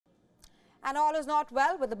And all is not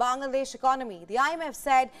well with the Bangladesh economy. The IMF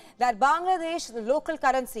said that Bangladesh's local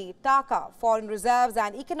currency, taka, foreign reserves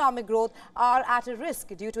and economic growth are at a risk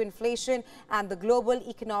due to inflation and the global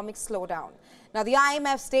economic slowdown. Now, the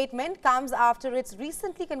IMF statement comes after its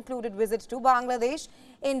recently concluded visit to Bangladesh.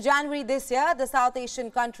 In January this year, the South Asian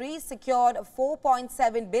country secured a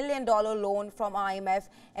 $4.7 billion loan from IMF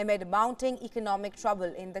amid mounting economic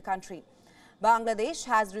trouble in the country. Bangladesh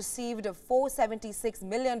has received $476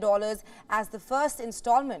 million as the first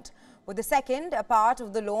installment, with the second part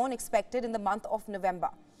of the loan expected in the month of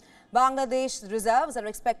November. Bangladesh's reserves are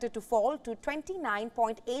expected to fall to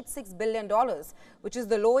 $29.86 billion, which is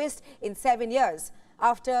the lowest in 7 years,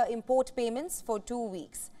 after import payments for 2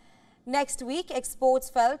 weeks. Next week,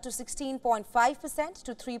 exports fell to 16.5%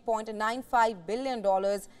 to $3.95 billion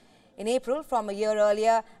in April from a year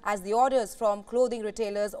earlier, as the orders from clothing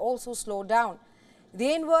retailers also slowed down. The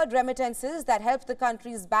inward remittances that helped the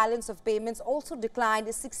country's balance of payments also declined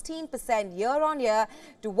 16% year-on-year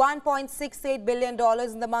to $1.68 billion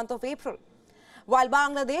in the month of April. While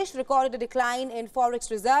Bangladesh recorded a decline in forex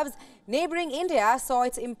reserves, neighboring India saw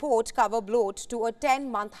its import cover bloat to a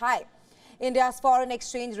 10-month high. India's foreign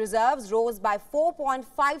exchange reserves rose by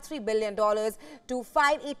 $4.53 billion to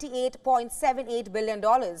 $588.78 billion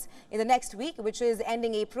in the next week, which is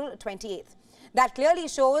ending April 28th. That clearly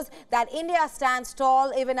shows that India stands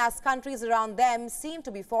tall even as countries around them seem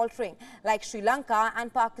to be faltering, like Sri Lanka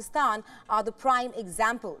and Pakistan are the prime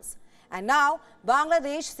examples. And now,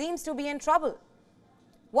 Bangladesh seems to be in trouble.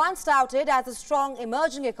 Once touted as a strong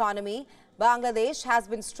emerging economy, Bangladesh has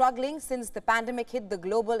been struggling since the pandemic hit the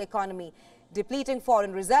global economy. Depleting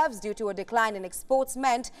foreign reserves due to a decline in exports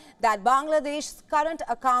meant that Bangladesh's current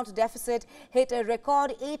account deficit hit a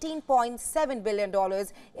record $18.7 billion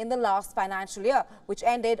in the last financial year, which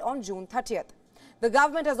ended on June 30th. The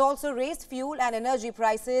government has also raised fuel and energy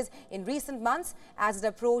prices in recent months as it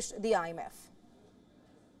approached the IMF.